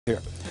Here.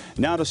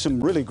 Now to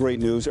some really great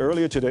news.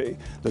 Earlier today,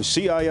 the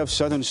CIF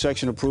Southern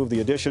Section approved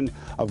the addition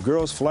of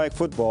girls flag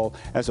football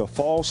as a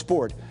fall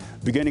sport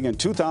beginning in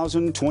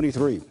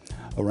 2023.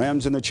 The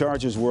Rams and the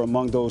Chargers were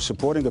among those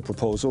supporting the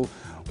proposal,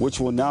 which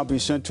will now be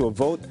sent to a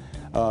vote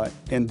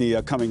in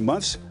the coming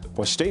months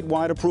for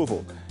statewide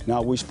approval.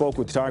 Now, we spoke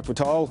with Tarek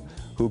Patel,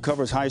 who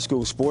covers high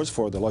school sports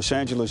for the Los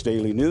Angeles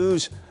Daily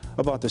News,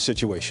 about the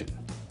situation.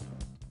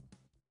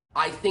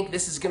 I think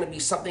this is going to be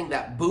something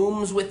that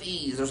booms with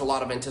ease. There's a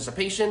lot of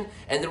anticipation,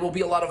 and there will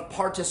be a lot of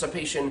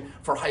participation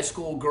for high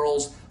school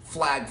girls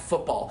flag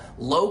football.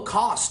 Low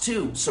cost,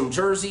 too. Some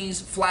jerseys,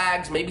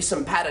 flags, maybe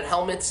some padded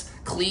helmets,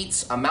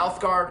 cleats, a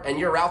mouth guard, and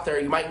you're out there.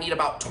 You might need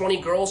about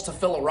 20 girls to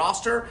fill a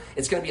roster.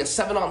 It's going to be a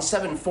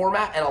 7-on-7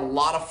 format and a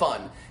lot of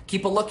fun.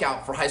 Keep a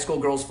lookout for high school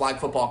girls flag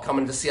football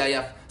coming to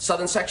CIF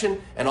Southern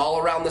Section and all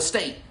around the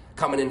state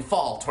coming in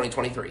fall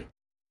 2023.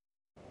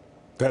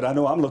 Pat, I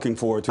know I'm looking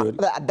forward to it.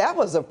 That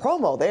was a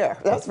promo there,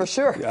 that's for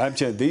sure. I'm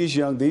telling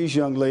you, these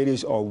young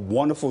ladies are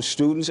wonderful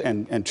students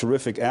and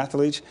terrific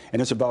athletes,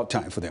 and it's about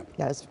time for them.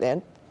 Yes,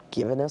 and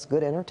giving us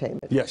good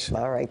entertainment. Yes.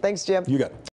 All right, thanks, Jim. You got it.